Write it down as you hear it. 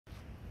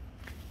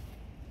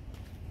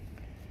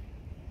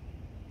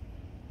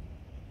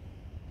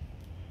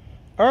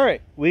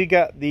Alright, we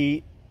got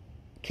the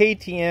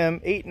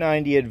KTM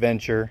 890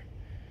 Adventure,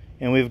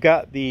 and we've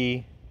got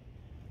the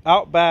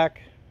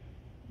Outback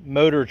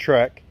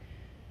Motortek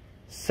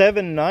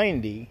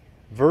 790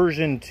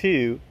 version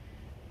 2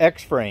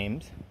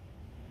 X-frames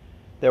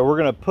that we're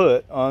going to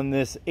put on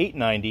this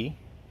 890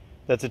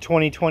 that's a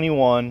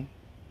 2021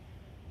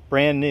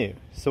 brand new.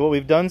 So what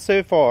we've done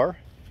so far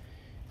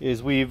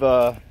is we've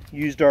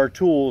used our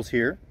tools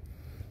here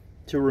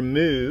to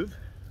remove,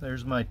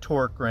 there's my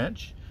torque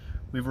wrench,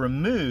 we've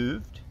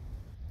removed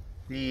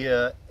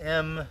the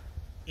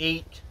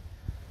M8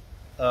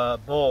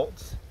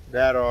 bolts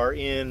that are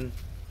in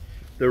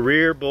the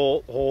rear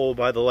bolt hole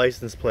by the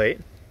license plate.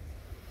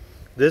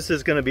 This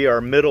is going to be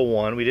our middle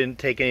one. We didn't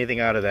take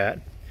anything out of that.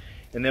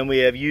 And then we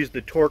have used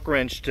the torque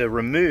wrench to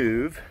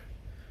remove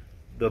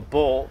the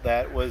bolt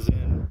that was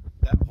in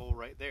that hole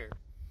right there.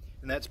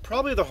 And that's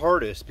probably the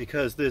hardest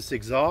because this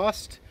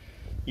exhaust,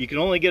 you can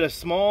only get a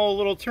small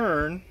little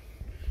turn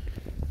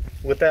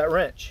with that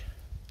wrench.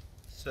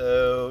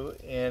 So,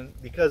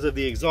 and because of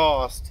the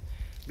exhaust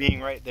being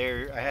right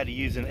there, I had to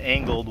use an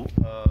angled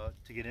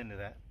to get into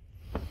that.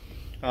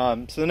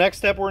 So the next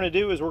step we're going to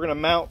do is we're going to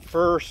mount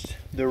first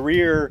the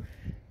rear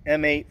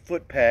M8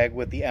 foot peg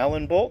with the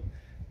Allen bolt.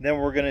 Then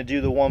we're going to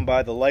do the one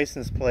by the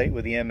license plate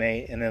with the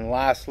M8. And then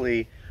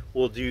lastly,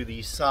 we'll do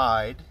the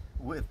side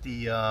with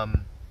the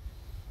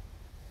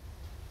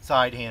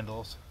side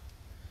handles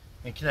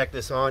and connect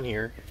this on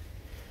here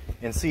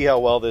and see how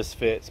well this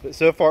fits. But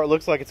so far it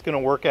looks like it's going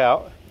to work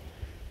out,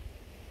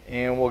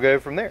 and we'll go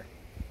from there.